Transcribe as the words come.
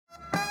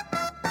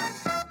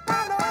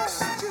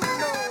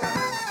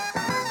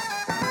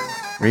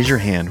Raise your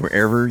hand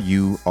wherever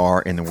you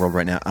are in the world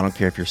right now. I don't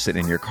care if you're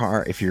sitting in your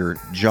car, if you're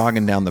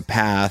jogging down the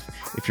path,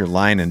 if you're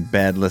lying in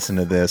bed, listen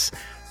to this.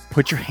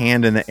 Put your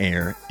hand in the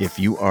air if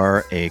you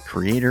are a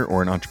creator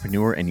or an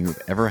entrepreneur and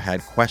you've ever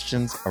had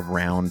questions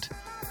around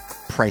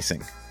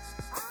pricing.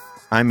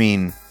 I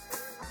mean,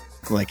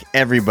 like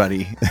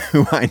everybody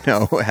who I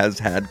know has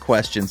had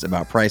questions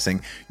about pricing,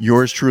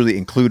 yours truly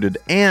included.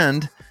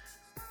 And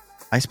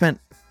I spent,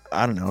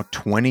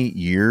 20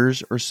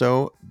 years or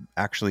so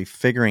actually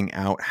figuring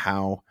out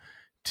how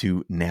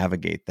to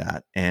navigate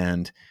that.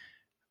 And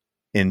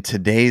in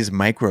today's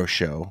micro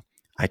show,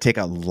 I take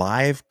a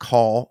live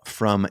call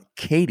from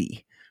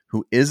Katie,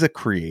 who is a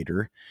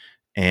creator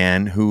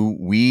and who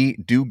we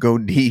do go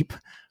deep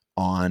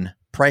on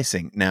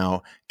pricing.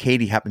 Now,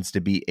 Katie happens to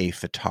be a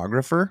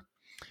photographer,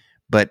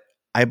 but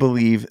I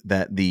believe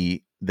that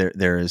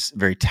there is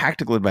very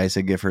tactical advice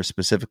I give her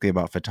specifically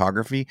about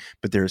photography,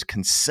 but there's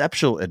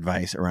conceptual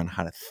advice around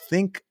how to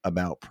think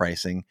about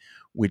pricing,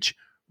 which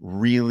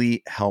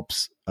really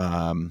helps,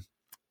 I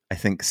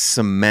think,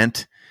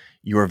 cement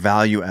your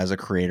value as a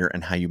creator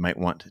and how you might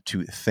want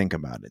to think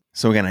about it.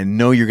 So again, I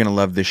know you're going to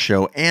love this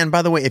show. And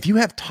by the way, if you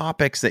have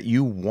topics that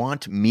you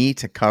want me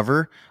to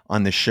cover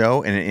on the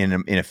show and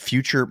in a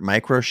future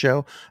micro show,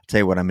 I'll tell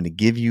you what, I'm going to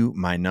give you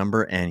my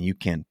number and you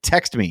can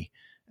text me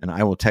and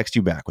I will text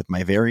you back with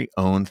my very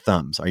own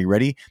thumbs. Are you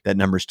ready? That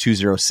number is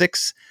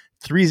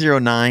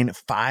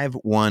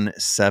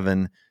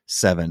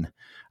 206-309-5177.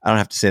 I don't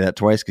have to say that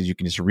twice because you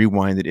can just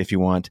rewind it if you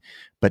want.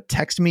 But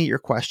text me your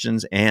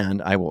questions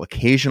and I will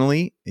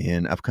occasionally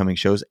in upcoming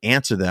shows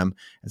answer them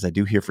as I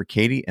do here for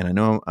Katie. And I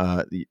know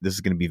this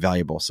is going to be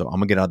valuable. So I'm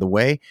going to get out of the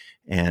way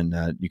and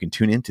you can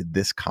tune into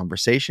this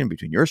conversation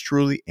between yours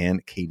truly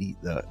and Katie,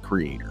 the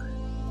creator.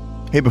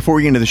 Hey, before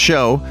we get into the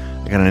show,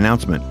 I got an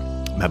announcement.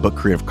 My book,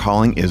 Creative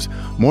Calling, is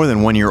more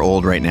than 1 year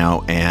old right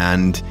now,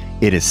 and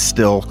it is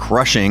still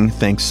crushing.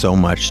 Thanks so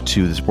much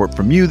to the support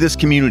from you, this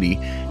community.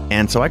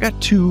 And so I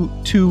got two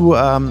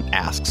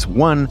asks.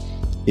 One,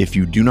 if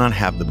you do not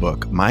have the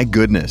book, my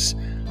goodness,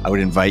 I would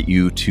invite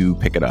you to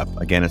pick it up.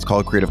 Again, it's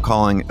called Creative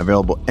Calling,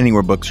 available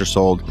anywhere books are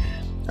sold.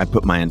 I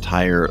put my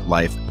entire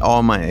life,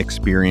 all my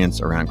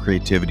experience around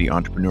creativity,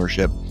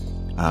 entrepreneurship,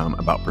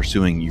 about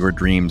pursuing your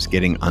dreams,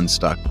 getting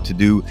unstuck, to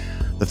do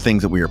the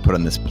things that we are put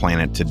on this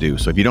planet to do.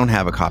 So if you don't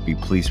have a copy,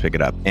 please pick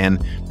it up.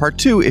 And part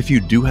two, if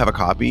you do have a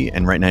copy,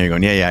 and right now you're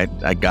going,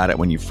 I got it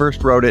when you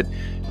first wrote it,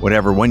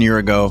 whatever, 1 year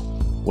ago.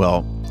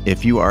 Well,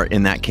 if you are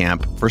in that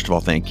camp, first of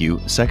all, thank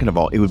you. Second of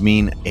all, it would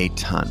mean a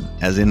ton,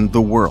 as in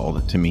the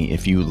world to me,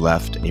 if you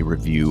left a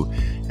review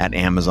at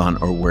Amazon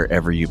or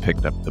wherever you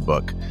picked up the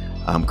book.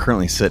 I'm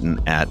currently sitting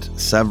at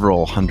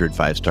several hundred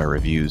 5-star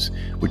reviews,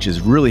 which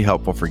is really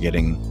helpful for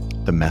getting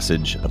the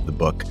message of the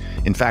book.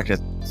 In fact,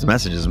 the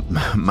message is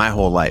my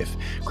whole life.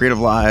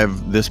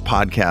 CreativeLive, this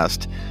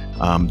podcast,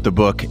 the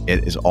book,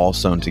 it is all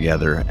sewn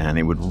together, and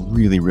it would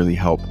really, really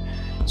help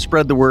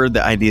spread the word,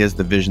 the ideas,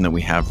 the vision that we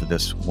have for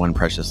this one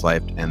precious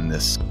life and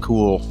this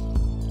cool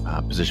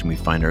position we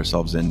find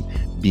ourselves in,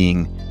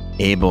 being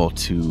able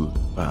to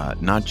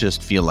not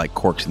just feel like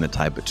corks in the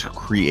tide, but to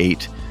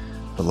create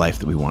the life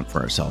that we want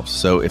for ourselves.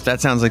 So if that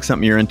sounds like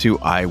something you're into,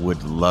 I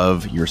would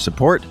love your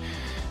support.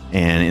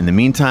 And in the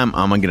meantime,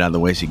 I'm going to get out of the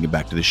way so you can get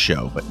back to the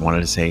show. But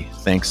wanted to say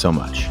thanks so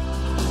much.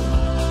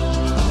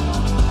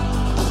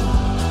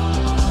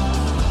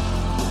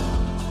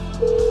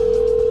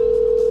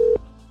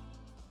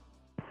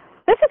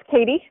 This is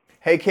Katie.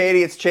 Hey,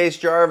 Katie, it's Chase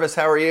Jarvis.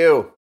 How are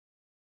you?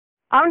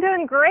 I'm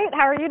doing great.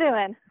 How are you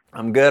doing?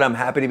 I'm good. I'm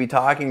happy to be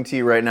talking to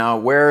you right now.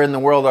 Where in the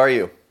world are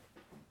you?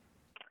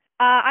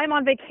 I'm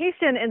on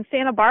vacation in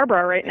Santa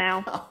Barbara right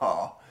now.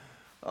 Oh,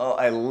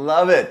 I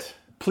love it.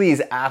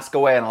 Please ask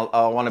away, and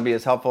I'll want to be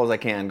as helpful as I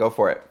can. Go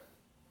for it.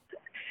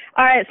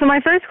 All right. So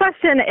my first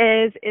question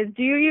is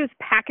do you use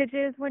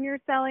packages when you're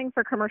selling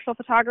for commercial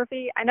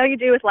photography? I know you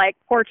do with like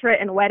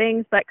portrait and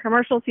weddings, but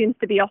commercial seems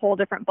to be a whole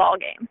different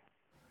ballgame.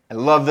 I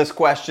love this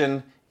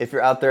question. If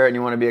you're out there and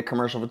you want to be a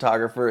commercial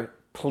photographer,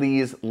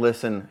 please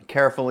listen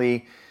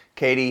carefully.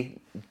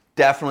 Katie,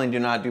 definitely do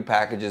not do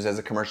packages as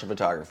a commercial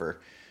photographer.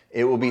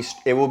 It will be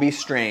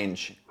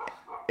strange.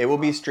 It will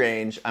be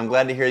strange. I'm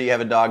glad to hear you have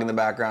a dog in the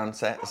background.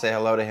 Say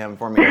hello to him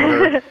for me.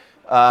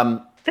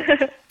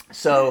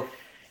 So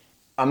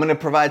I'm going to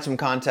provide some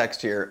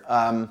context here.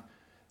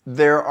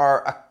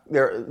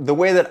 The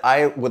way that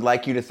I would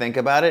like you to think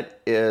about it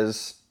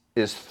is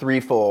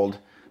threefold.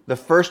 The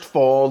first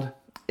fold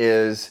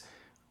is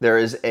there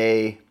is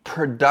a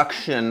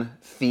production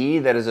fee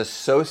that is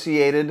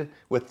associated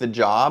with the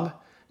job.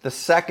 The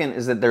second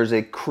is that there's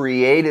a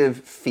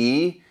creative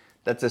fee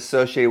that's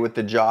associated with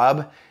the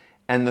job.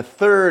 And the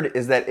third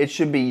is that it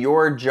should be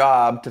your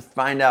job to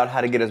find out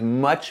how to get as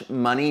much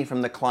money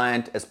from the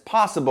client as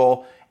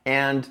possible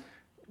and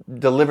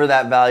deliver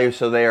that value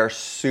so they are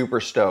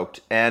super stoked.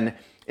 And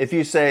if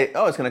you say,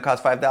 oh, it's going to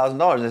cost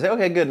 $5,000, they say,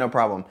 okay, good, no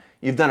problem.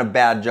 You've done a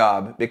bad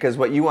job, because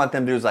what you want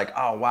them to do is like,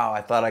 oh, wow,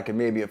 I thought I could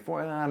maybe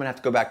afford, I'm going to have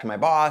to go back to my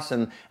boss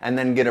and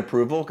then get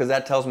approval, because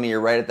that tells me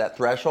you're right at that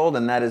threshold,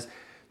 and that is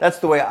that's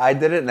the way I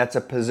did it, and that's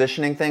a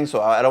positioning thing,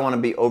 so I don't want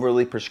to be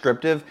overly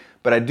prescriptive,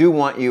 but I do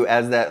want you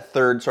as that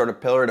third sort of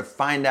pillar to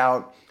find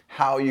out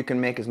how you can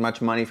make as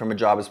much money from a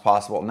job as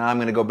possible. Now I'm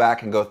going to go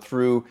back and go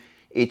through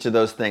each of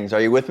those things.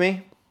 Are you with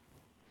me?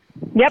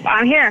 Yep,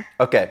 I'm here.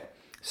 Okay,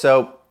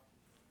 so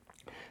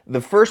the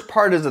first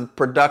part is a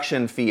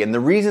production fee, and the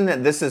reason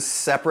that this is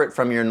separate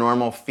from your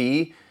normal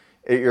fee,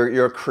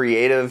 your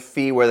creative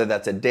fee, whether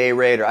that's a day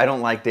rate, or I don't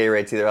like day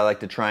rates either. I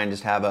like to try and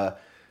just have a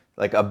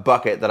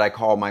bucket that I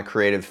call my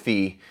creative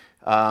fee.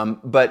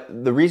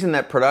 But the reason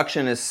that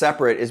production is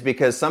separate is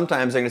because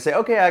sometimes they're going to say,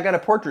 okay, I got a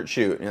portrait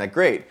shoot. And you're like,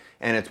 great.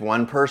 And it's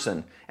one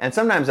person. And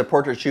sometimes a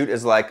portrait shoot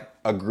is like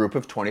a group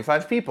of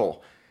 25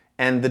 people.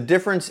 And the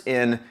difference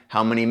in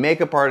how many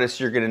makeup artists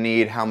you're going to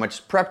need, how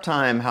much prep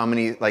time, how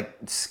many like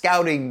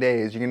scouting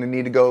days you're going to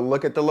need to go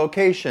look at the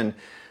location,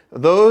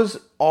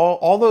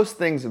 all those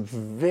things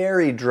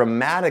vary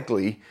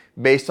dramatically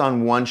based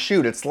on one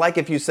shoot. It's like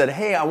if you said,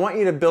 hey, I want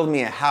you to build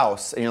me a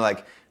house. And you're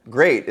like,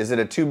 great. Is it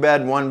a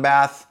 2-bed,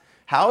 1-bath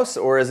house,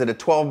 or is it a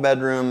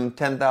 12-bedroom,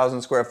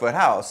 10,000 square foot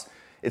house?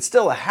 It's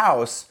still a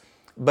house,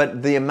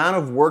 but the amount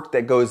of work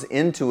that goes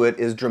into it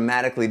is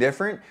dramatically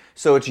different.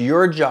 So it's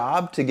your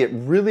job to get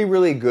really,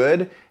 really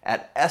good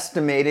at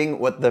estimating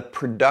what the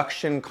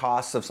production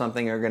costs of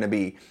something are going to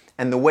be.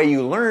 And the way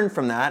you learn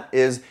from that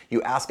is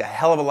you ask a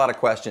hell of a lot of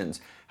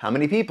questions. How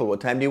many people?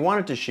 What time do you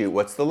want it to shoot?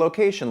 What's the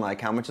location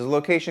like? How much is the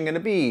location going to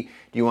be?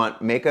 Do you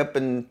want makeup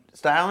and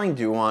styling?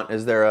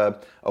 Is there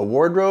a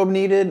wardrobe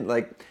needed?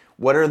 Like,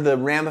 what are the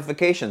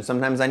ramifications?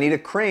 Sometimes I need a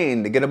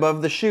crane to get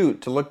above the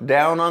shoot, to look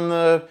down on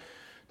the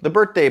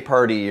birthday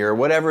party, or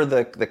whatever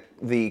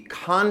the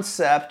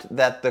concept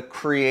that the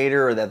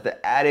creator or that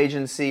the ad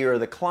agency or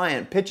the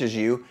client pitches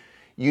you.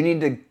 You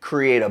need to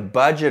create a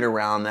budget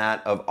around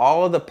that of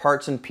all of the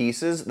parts and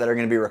pieces that are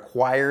going to be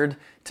required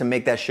to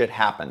make that shit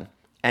happen.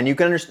 And you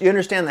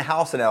understand the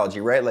house analogy,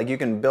 right? Like you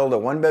can build a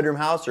 1-bedroom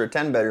house or a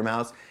 10-bedroom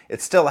house.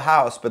 It's still a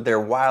house, but they're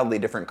wildly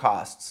different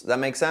costs. Does that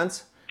make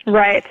sense?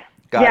 Right.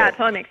 Got yeah, it. it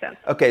totally makes sense.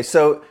 Okay,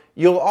 so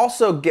you'll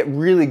also get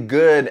really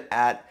good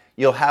at,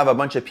 you'll have a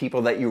bunch of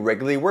people that you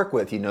regularly work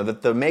with. You know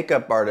that the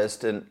makeup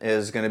artist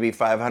is going to be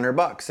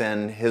 $500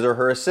 and his or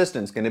her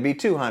assistant's going to be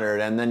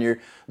 $200, and then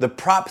the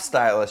prop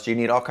stylist, you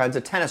need all kinds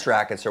of tennis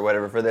rackets or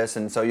whatever for this,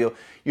 and so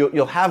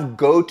you'll have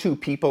go-to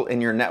people in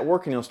your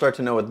network, and you'll start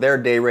to know what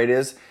their day rate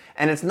is.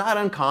 And it's not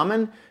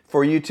uncommon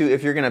for you to,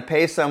 if you're going to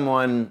pay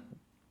someone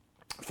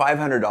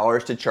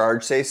 $500 to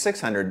charge, say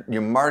 $600, you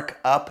mark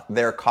up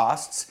their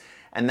costs,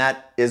 and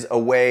that is a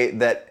way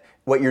that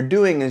what you're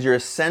doing is you're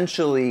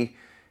essentially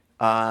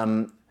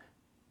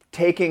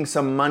taking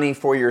some money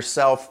for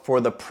yourself for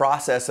the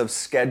process of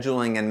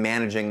scheduling and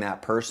managing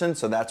that person.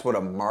 So that's what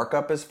a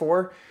markup is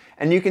for.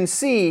 And you can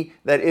see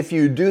that if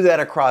you do that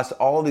across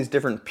all these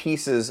different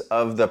pieces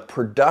of the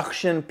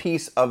production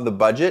piece of the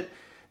budget,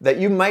 that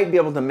you might be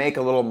able to make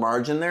a little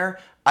margin there.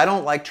 I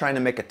don't like trying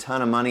to make a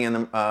ton of money on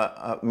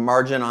the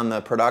margin on the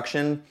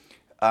production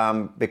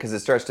because it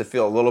starts to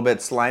feel a little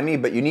bit slimy,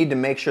 but you need to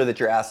make sure that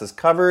your ass is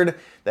covered,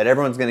 that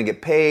everyone's going to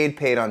get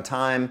paid on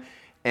time,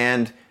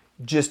 and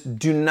just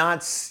do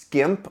not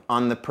skimp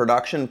on the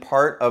production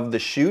part of the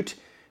shoot,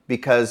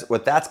 because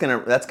what that's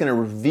going to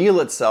reveal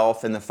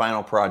itself in the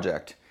final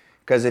project.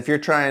 Because if you're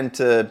trying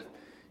to,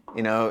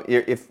 you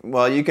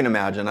can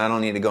imagine, I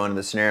don't need to go into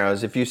the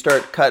scenarios. If you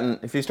start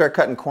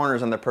cutting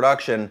corners on the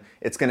production,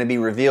 it's going to be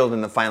revealed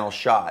in the final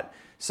shot.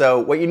 So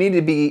what you need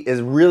to be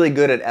is really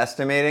good at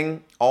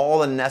estimating all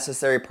the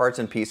necessary parts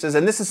and pieces.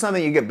 And this is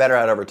something you get better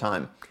at over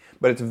time.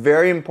 But it's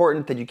very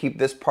important that you keep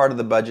this part of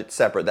the budget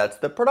separate. That's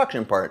the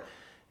production part.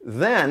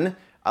 Then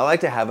I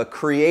like to have a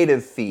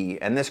creative fee.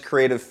 And this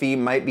creative fee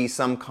might be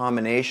some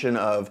combination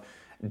of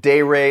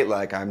day rate,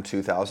 like I'm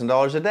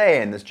 $2,000 a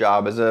day, and this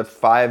job is a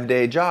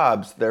 5-day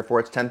job, so therefore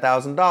it's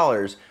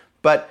 $10,000.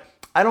 But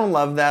I don't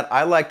love that.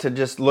 I like to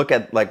just look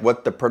at like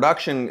what the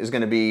production is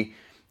going to be,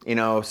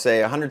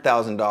 say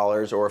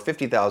 $100,000 or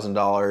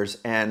 $50,000.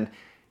 And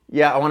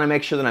yeah, I want to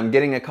make sure that I'm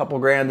getting a couple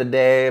grand a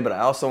day, but I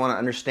also want to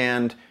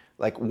understand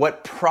like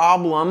what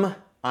problem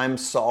I'm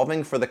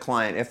solving for the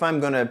client.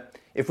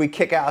 If we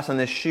kick ass on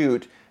this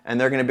shoot and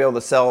they're going to be able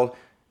to sell,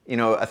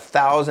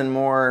 1,000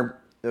 more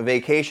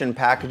vacation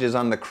packages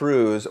on the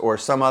cruise or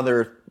some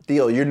other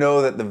deal,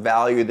 that the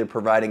value they're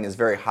providing is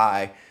very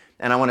high.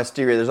 And I want to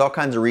steer you. There's all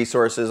kinds of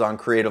resources on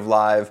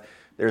CreativeLive.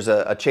 There's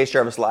a Chase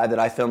Jarvis Live that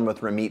I filmed with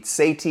Ramit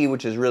Sethi,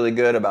 which is really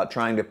good about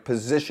trying to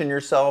position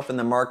yourself in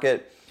the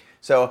market.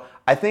 So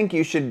I think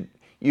you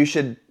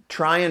should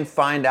try and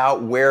find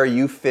out where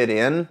you fit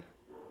in,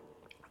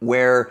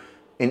 where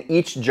in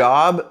each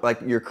job, like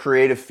your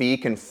creative fee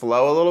can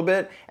flow a little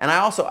bit. And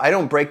I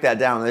don't break that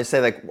down. They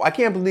say like, I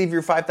can't believe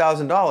you're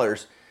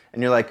 $5,000.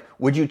 And you're like,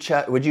 would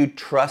you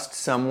trust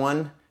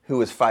someone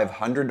who is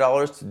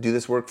 $500 to do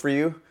this work for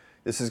you?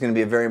 This is going to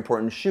be a very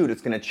important shoot.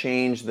 It's going to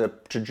change the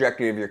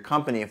trajectory of your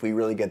company if we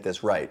really get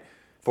this right,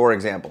 for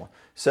example.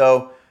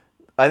 So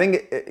I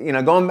think,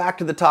 going back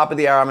to the top of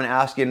the hour, I'm going to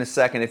ask you in a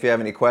second if you have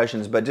any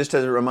questions, but just to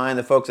remind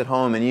the folks at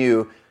home and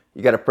you,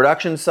 You got a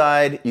production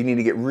side. You need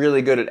to get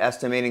really good at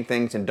estimating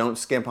things and don't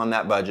skimp on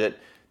that budget.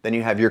 Then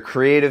you have your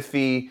creative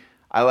fee.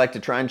 I like to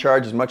try and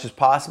charge as much as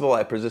possible.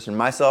 I position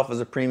myself as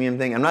a premium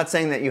thing. I'm not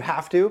saying that you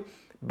have to,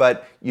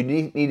 but you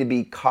need to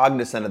be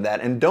cognizant of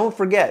that. And don't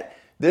forget,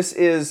 this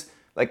is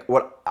like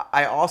what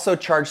I also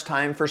charge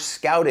time for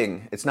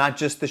scouting. It's not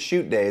just the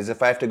shoot days.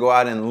 If I have to go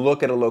out and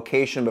look at a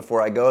location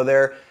before I go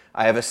there,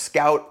 I have a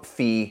scout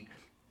fee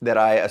that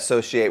I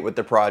associate with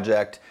the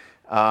project.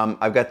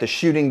 I've got the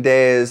shooting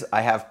days.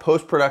 I have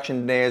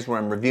post-production days where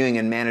I'm reviewing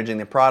and managing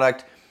the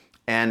product.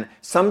 And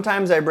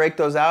sometimes I break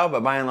those out,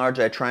 but by and large,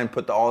 I try and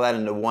put all that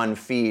into one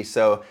fee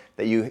so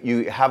that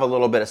you have a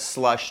little bit of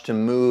slush to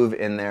move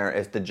in there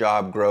if the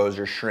job grows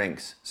or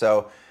shrinks.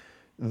 So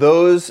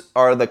those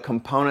are the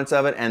components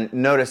of it. And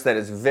notice that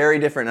it's very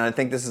different. And I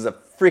think this is a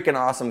freaking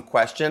awesome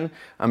question.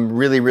 I'm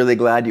really, really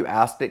glad you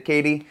asked it,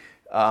 Katie,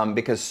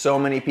 because so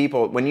many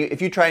people,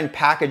 if you try and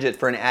package it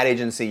for an ad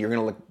agency, you're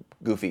going to look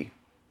goofy.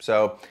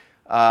 So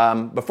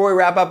before we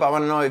wrap up, I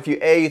want to know if you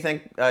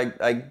think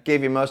I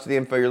gave you most of the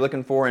info you're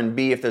looking for, and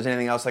B, if there's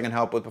anything else I can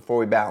help with before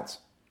we bounce.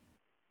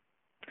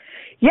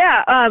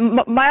 Yeah,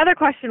 my other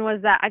question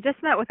was that I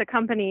just met with a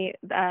company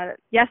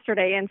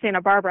yesterday in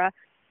Santa Barbara,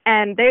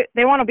 and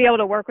they want to be able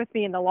to work with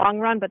me in the long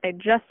run, but they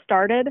just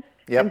started.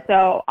 Yep. And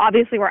so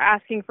obviously we're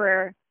asking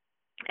for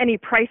any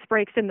price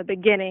breaks in the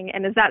beginning.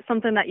 And is that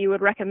something that you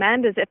would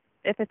recommend? Is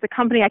if it's a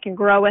company I can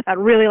grow with, I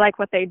really like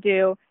what they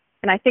do,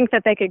 and I think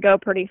that they could go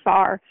pretty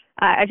far.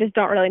 I just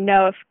don't really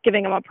know if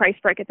giving them a price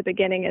break at the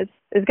beginning is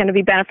going to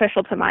be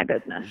beneficial to my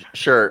business.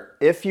 Sure.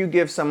 If you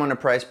give someone a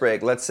price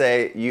break, let's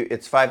say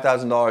it's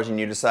 $5,000 and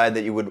you decide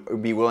that you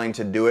would be willing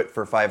to do it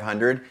for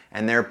 $500,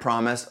 and their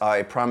promise,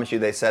 I promise you,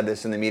 they said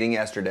this in the meeting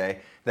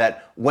yesterday,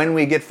 that when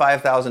we get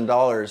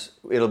 $5,000,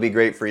 it'll be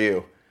great for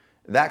you.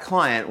 That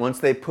client, once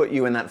they put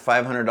you in that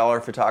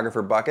 $500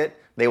 photographer bucket,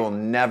 they will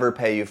never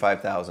pay you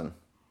 $5,000.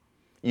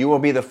 You will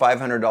be the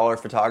 $500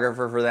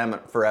 photographer for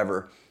them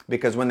forever.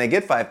 Because when they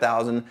get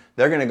 $5,000,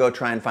 they're going to go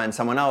try and find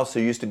someone else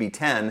who used to be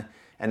 $10,000,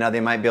 and now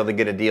they might be able to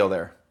get a deal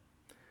there.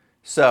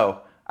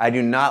 So I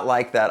do not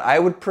like that. I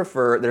would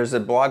prefer, there's a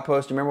blog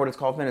post, remember what it's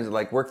called, Finn? Is it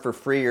like work for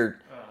free or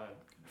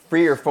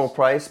full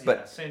price?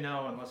 But say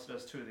no unless it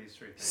does two of these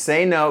three things.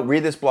 Say no,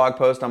 read this blog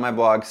post on my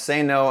blog,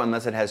 say no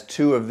unless it has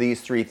two of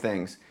these three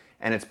things.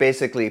 And it's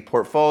basically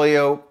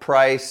portfolio,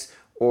 price,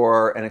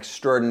 or an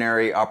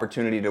extraordinary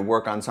opportunity to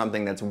work on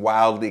something that's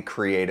wildly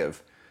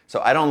creative. So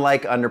I don't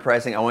like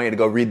underpricing. I want you to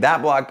go read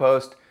that blog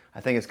post.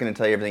 I think it's going to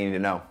tell you everything you need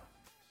to know.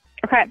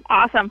 Okay,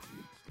 awesome.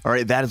 All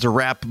right, that is a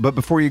wrap. But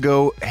before you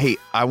go, hey,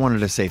 I wanted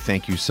to say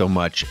thank you so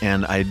much.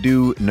 And I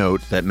do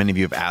note that many of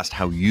you have asked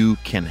how you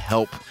can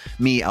help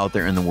me out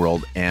there in the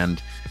world.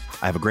 And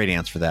I have a great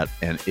answer for that.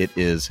 And it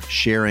is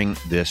sharing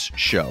this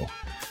show.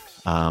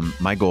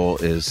 My goal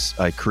is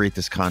I create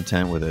this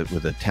content with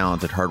a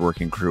talented,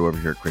 hardworking crew over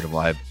here at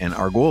CreativeLive. And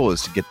our goal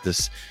is to get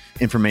this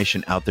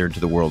information out there into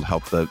the world,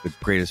 help the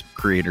greatest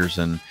creators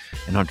and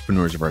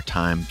entrepreneurs of our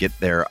time get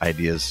their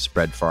ideas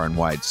spread far and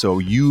wide. So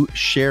you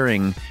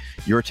sharing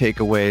your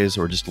takeaways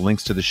or just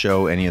links to the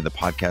show, any of the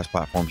podcast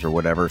platforms or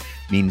whatever,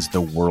 means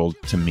the world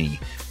to me.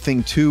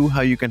 Thing two,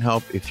 how you can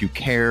help if you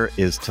care,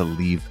 is to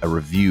leave a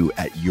review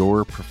at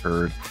your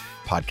preferred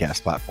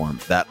podcast platform.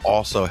 That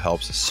also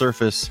helps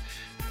surface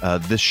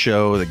this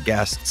show, the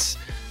guests,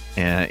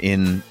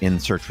 in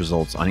search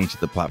results on each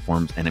of the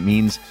platforms, and it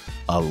means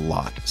a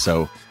lot.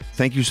 So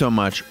thank you so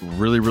much.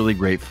 Really, really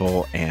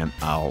grateful, and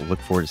I'll look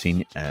forward to seeing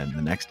you in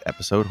the next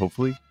episode,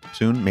 hopefully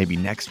soon, maybe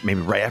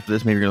right after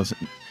this, maybe you're going to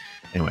listen.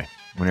 Anyway,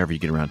 whenever you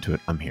get around to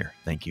it, I'm here.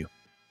 Thank you.